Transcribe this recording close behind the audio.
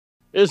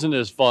Isn't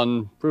this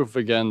fun? Proof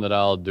again that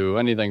I'll do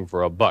anything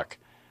for a buck.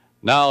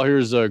 Now,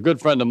 here's a good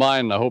friend of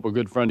mine, and I hope a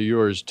good friend of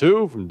yours,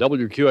 too, from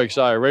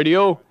WQXI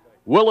Radio,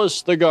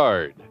 Willis the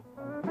Guard.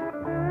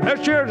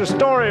 Let's hear the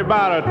story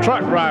about a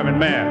truck driving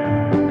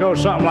man. It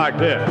goes something like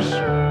this.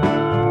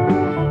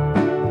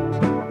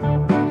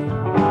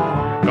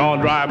 Gonna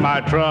drive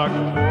my truck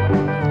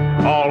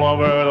all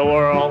over the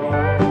world.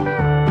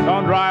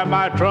 Gonna drive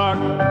my truck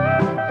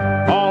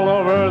all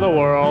over the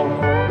world.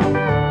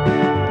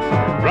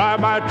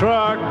 Drive my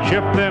truck,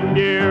 shift them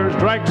gears,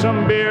 drink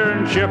some beer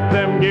and shift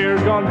them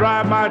gears. Gonna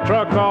drive my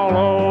truck all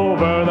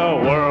over the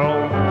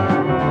world.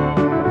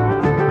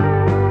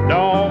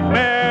 Don't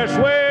mess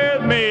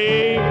with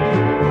me,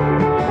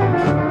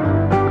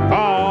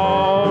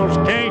 'cause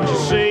can't you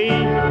see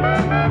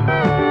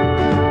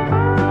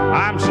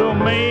I'm so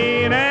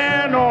mean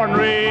and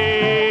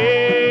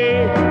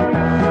ornery.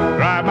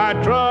 Drive my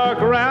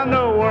truck around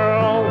the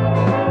world.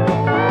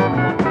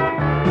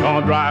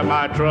 Gonna drive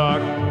my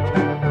truck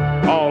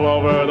all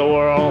over the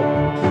world.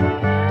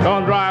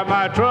 Gonna drive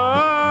my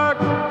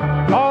truck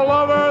all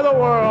over the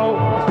world.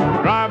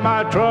 Drive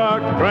my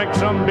truck, drink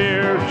some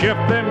beer,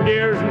 shift them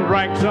gears and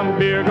drink some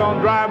beer. Gonna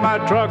drive my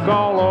truck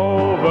all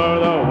over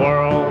the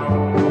world.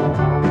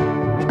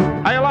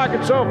 How you like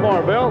it so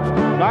far, Bill?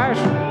 Nice?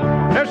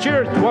 This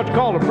here's what's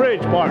called a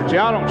bridge part. See,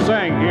 I don't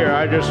sing here.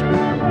 I just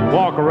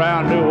walk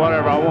around, do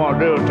whatever I want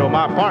to do until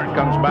my part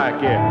comes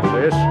back in.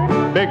 See, this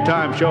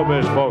big-time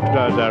showbiz folks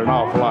does that an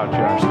awful lot, you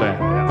understand?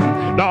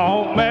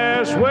 Don't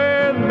mess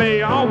with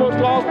me, I almost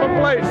lost my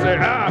place there.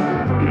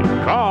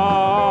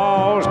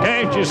 'Cause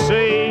can't you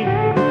see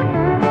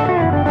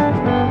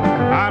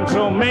I'm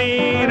so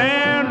mean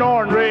and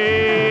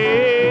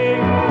ornery.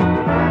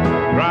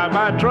 Drive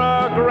my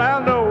truck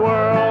around the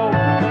world.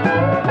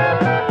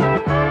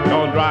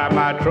 Gonna drive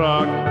my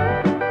truck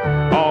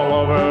all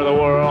over the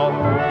world.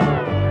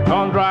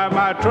 Gonna drive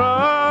my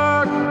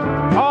truck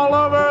all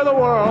over the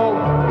world.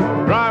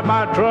 Drive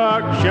my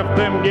truck, shift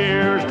them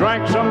gears,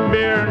 drink some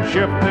beer and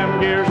shift them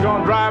gears.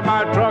 Gonna drive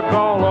my truck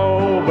all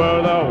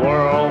over the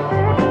world.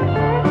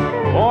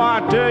 Oh,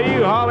 I tell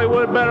you,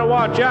 Hollywood better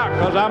watch out,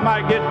 'cause I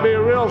might get to be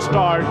a real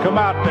star and come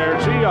out there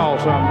and see y'all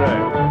someday.